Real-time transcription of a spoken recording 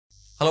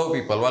Hello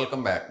people,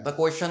 welcome back. The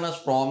question is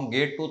from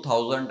GATE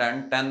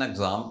 2010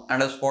 exam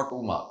and is for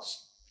 2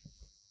 marks.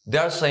 They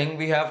are saying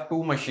we have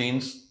two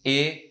machines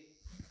A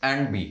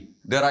and B.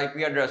 Their IP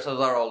addresses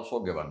are also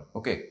given.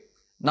 Okay.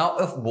 Now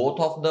if both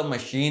of the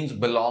machines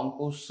belong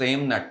to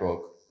same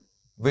network,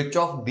 which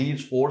of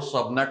these four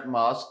subnet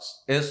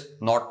masks is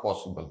not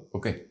possible?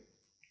 Okay.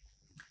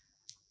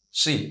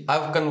 See,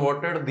 I've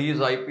converted these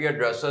IP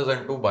addresses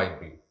into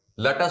binary.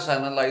 Let us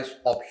analyze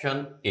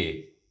option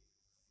A.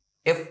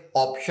 If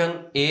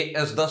option A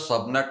is the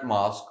subnet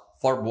mask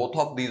for both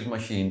of these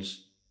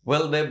machines,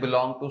 will they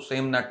belong to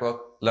same network?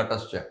 Let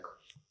us check.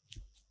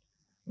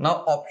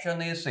 Now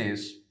option A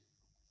says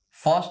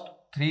first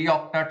 3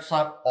 octets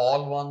are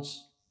all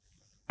ones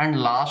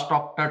and last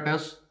octet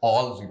is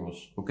all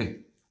zeros.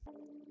 Okay.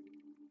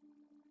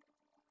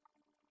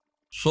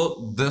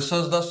 So this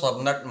is the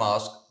subnet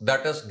mask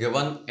that is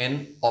given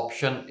in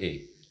option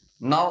A.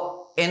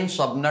 Now in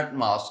subnet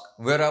mask,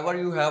 wherever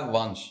you have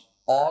ones,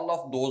 all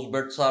of those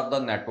bits are the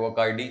network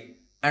ID,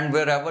 and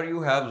wherever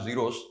you have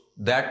zeros,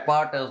 that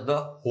part is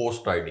the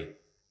host ID.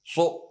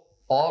 So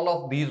all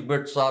of these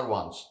bits are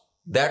ones.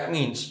 That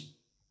means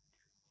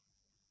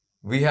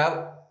we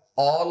have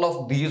all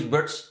of these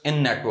bits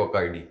in network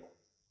ID,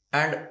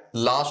 and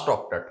last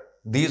octet,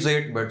 these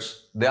 8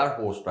 bits, they are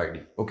host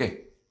ID.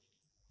 Okay.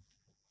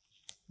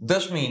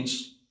 This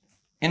means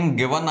in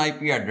given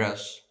IP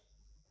address,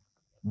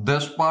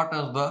 this part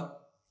is the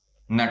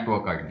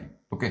network ID.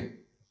 Okay.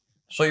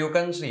 So you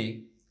can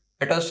see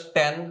it is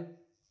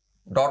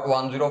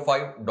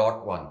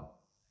 10.105.1.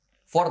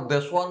 For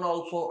this one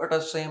also it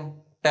is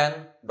same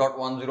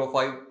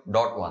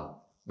 10.105.1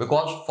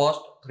 because first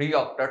 3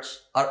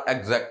 octets are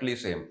exactly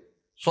same.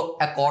 So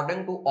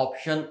according to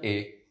option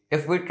A,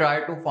 if we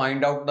try to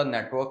find out the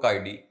network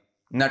ID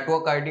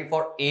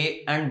for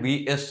A and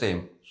B is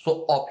same.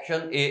 So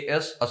option A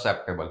is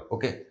acceptable.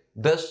 Okay,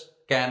 this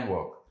can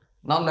work.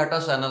 Now let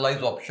us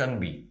analyze option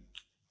B.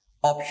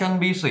 Option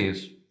B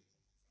says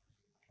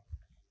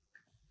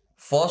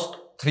first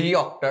 3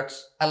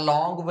 octets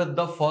along with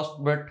the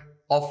first bit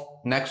of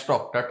next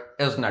octet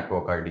is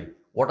network ID.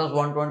 What is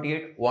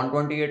 128?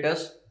 128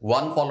 is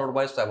 1 followed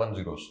by 7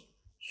 zeros.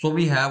 So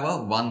we have a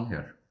 1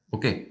 here.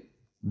 Okay.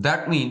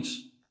 That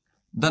means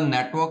the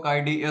network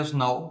ID is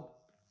now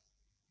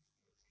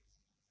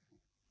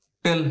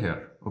till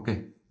here.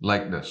 Okay.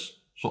 Like this.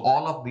 So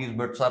all of these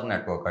bits are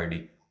network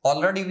ID.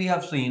 Already we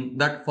have seen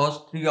that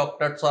first 3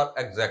 octets are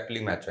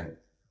exactly matching.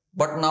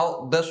 But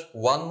now this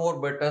one more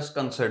bit is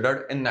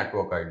considered in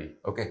network ID.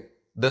 Okay.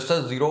 This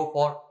is 0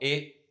 for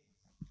A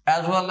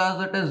as well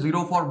as it is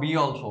 0 for B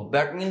also.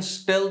 That means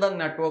still the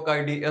network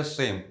ID is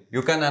same.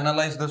 You can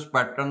analyze this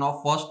pattern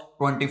of first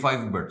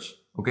 25 bits.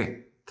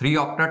 Okay. 3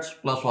 octets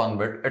plus 1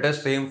 bit. It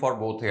is same for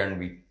both A and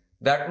B.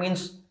 That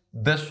means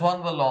this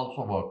one will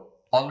also work.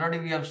 Already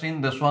we have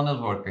seen this one is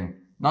working.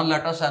 Now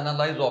let us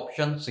analyze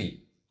option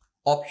C.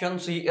 Option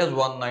C is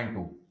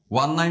 192.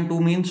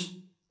 192 means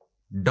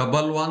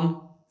double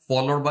 1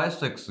 followed by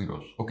 6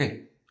 zeros.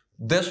 Okay.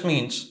 This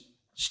means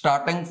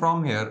starting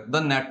from here,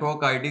 the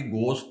network ID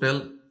goes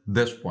till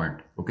this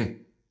point. Okay.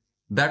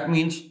 That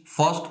means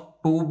first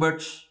 2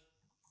 bits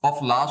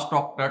of last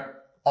octet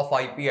of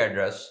IP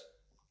address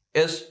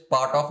is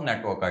part of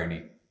network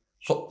ID.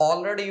 So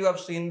already you have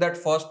seen that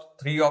first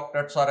 3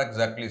 octets are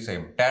exactly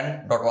same.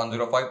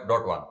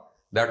 10.105.1.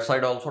 That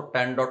side also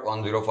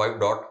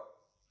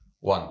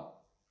 10.105.1.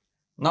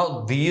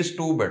 Now these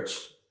 2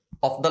 bits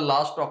of the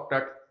last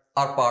octet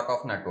are part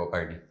of network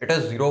ID. It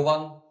is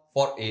 01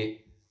 for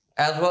A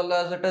as well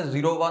as it is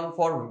 01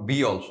 for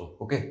B also.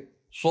 Okay.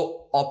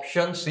 So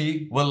option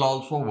C will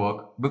also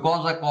work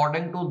because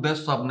according to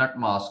this subnet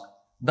mask,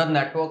 the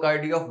network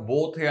ID of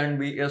both A and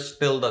B is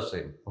still the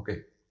same.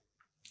 Okay.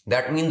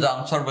 That means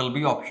answer will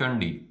be option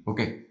D.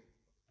 Okay.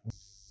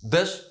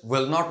 This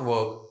will not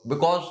work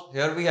because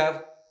here we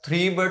have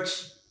 3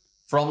 bits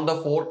from the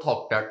 4th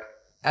octet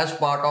as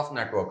part of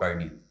network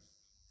ID.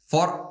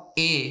 For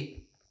A,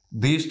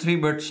 these 3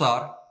 bits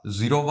are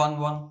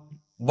 011,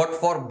 but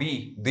for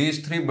B, these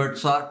 3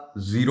 bits are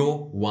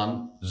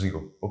 010.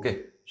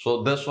 Okay,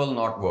 so this will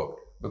not work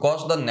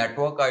because the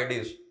network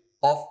IDs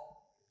of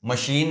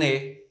machine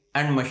A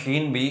and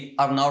machine B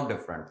are now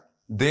different.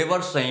 They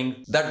were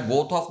saying that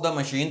both of the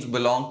machines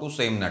belong to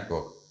same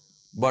network,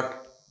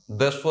 but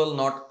this will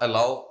not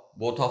allow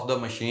both of the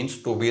machines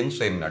to be in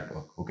same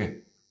network.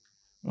 Okay.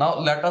 Now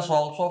let us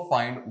also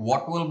find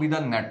what will be the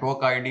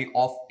network ID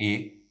of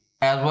A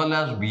as well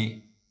as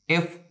B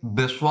if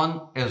this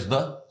one is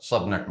the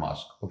subnet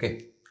mask.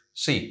 Okay.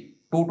 See,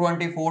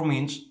 224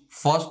 means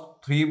first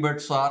 3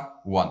 bits are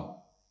 1.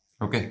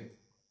 Okay.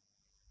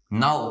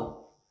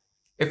 Now,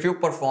 if you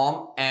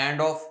perform AND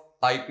of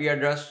IP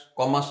address,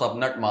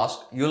 subnet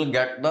mask, you will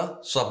get the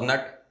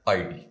subnet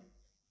ID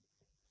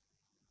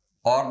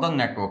or the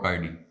network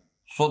ID.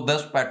 So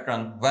this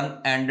pattern when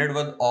ANDed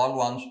with all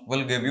ones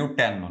will give you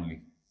 10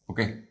 only.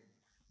 Okay.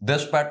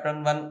 This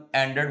pattern when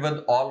ANDed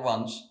with all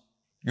ones,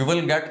 you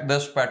will get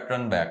this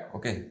pattern back.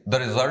 Okay. The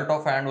result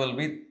of AND will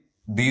be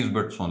these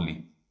bits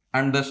only.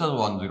 And this is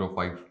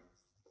 105.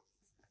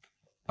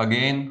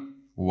 again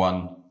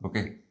 1.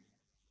 Okay.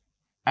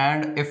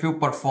 And if you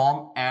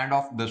perform AND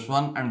of this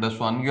one and this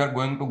one, you are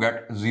going to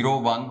get 0,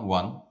 1,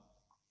 1,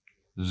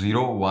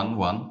 0, 1,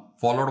 1,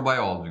 followed by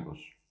all zeros.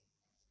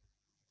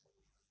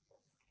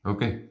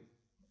 Okay.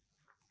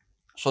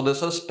 So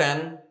this is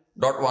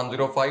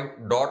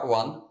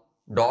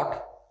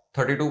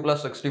 10.105.1.32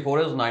 plus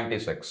 64 is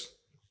 96.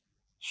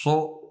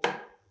 So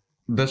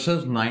this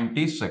is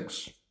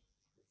 96.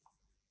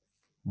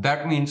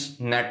 That means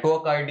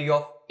network ID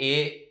of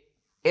A,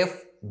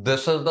 if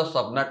this is the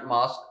subnet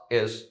mask,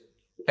 is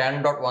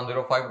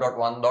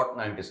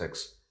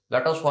 10.105.1.96.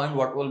 Let us find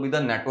what will be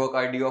the network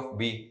ID of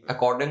B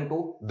according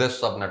to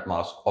this subnet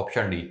mask,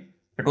 option D.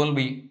 It will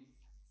be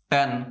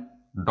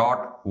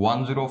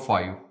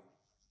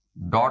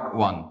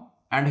 10.105.1,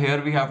 and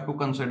here we have to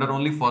consider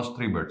only first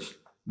 3 bits.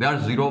 They are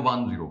 0,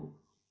 1, 0.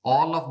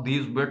 All of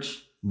these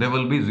bits, they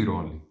will be 0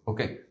 only.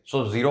 Okay,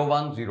 so 0,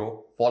 1,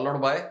 0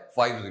 followed by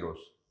 5 zeros.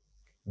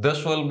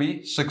 This will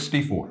be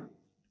 64.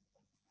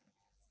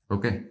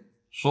 Okay,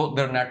 so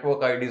their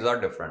network IDs are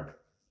different.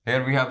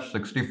 Here we have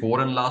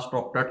 64 in last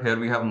octet, here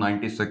we have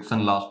 96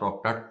 in last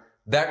octet.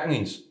 That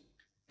means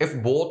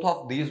if both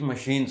of these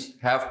machines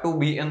have to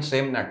be in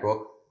same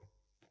network,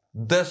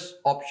 this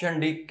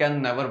option D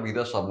can never be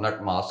the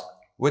subnet mask,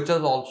 which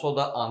is also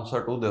the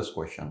answer to this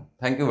question.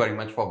 Thank you very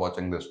much for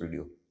watching this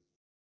video.